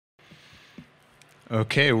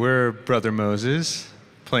Okay, we're Brother Moses,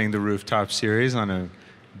 playing the Rooftop series on a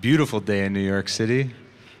beautiful day in New York City.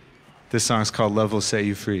 This song's called Love Will Set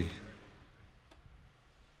You Free.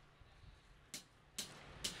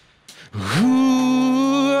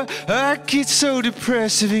 Ooh, I get so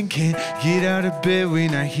depressed and can't get out of bed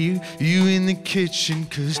when I hear you in the kitchen,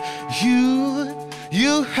 'cause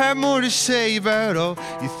you have more to say about all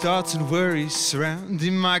your thoughts and worries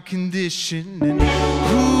surrounding my condition. And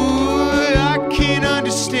I can't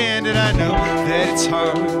understand it. I know that it's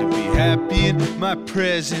hard to be happy in my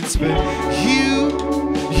presence, but you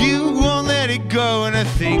won't let it go. And I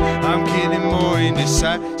think I'm getting more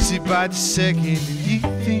indecisive by the second. And you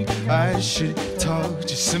think I should talk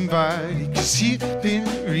to somebody, 'cause you've been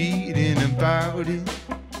reading about it.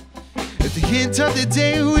 At the end of the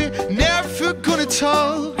day, we're never gonna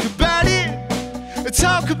talk about it.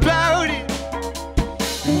 Talk about it.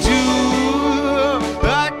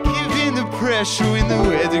 Pressure when the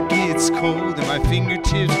weather gets cold and my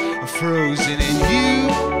fingertips are frozen, and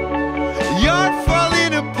you're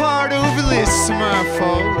falling apart over lists of my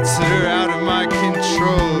faults that are out of my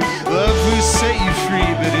control. Love will set you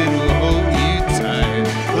free, but it'll hold you tight.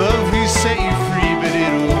 Love will set you free, but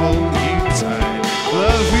it'll hold you tight.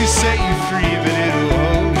 Love will set you free, but it'll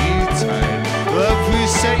hold you tight. Love will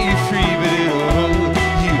set you free, but it'll hold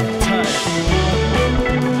you tight.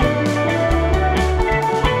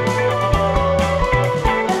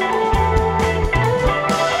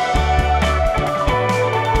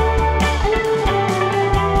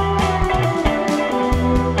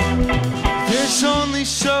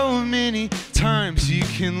 So many times you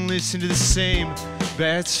can listen to the same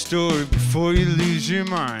bad story before you lose your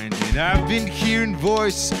mind. And I've been hearing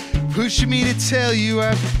voices pushing me to tell you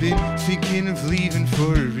I've been thinking of leaving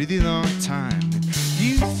for a really long time. And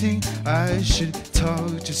you think I should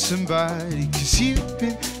talk to somebody, 'cause you've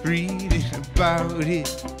been reading about it.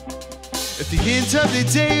 At the end of the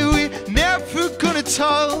day, we're never gonna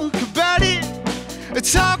talk about it.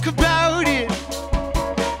 Talk about it.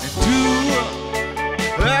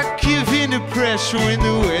 I give in to pressure when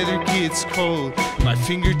the weather gets cold. My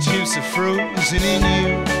fingertips are frozen in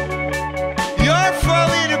you're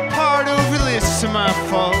falling apart over lists of my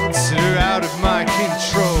faults that are out of my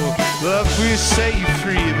control. Love will set you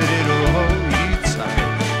free, but it'll hold you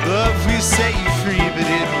tight. Love will set you free, but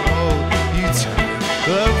it'll hold you tight.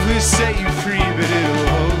 Love will set you free, but it'll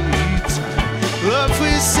hold you tight. Love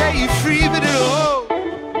will set you free, but it'll hold.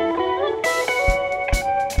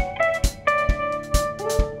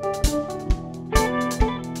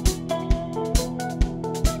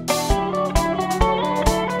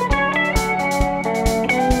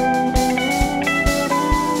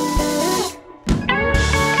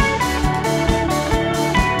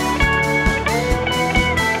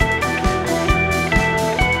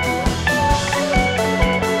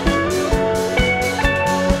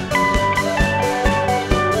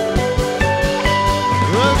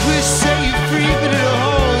 Love will set you free, but it'll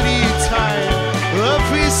hold you tight. Love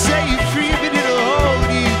will set you free, but it'll hold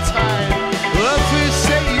you tight. Love will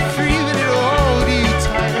set you free, but it'll hold you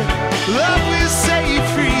tight. Love will set you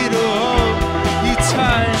free, it'll hold you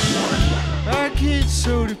tight. I get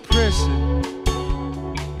so depressed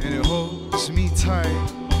and it holds me tight.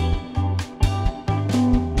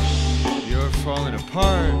 You're falling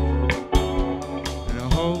apart and it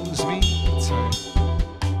holds me tight.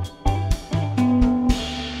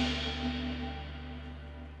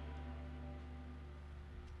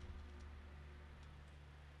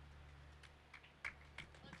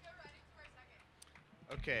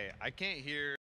 Okay, I can't hear.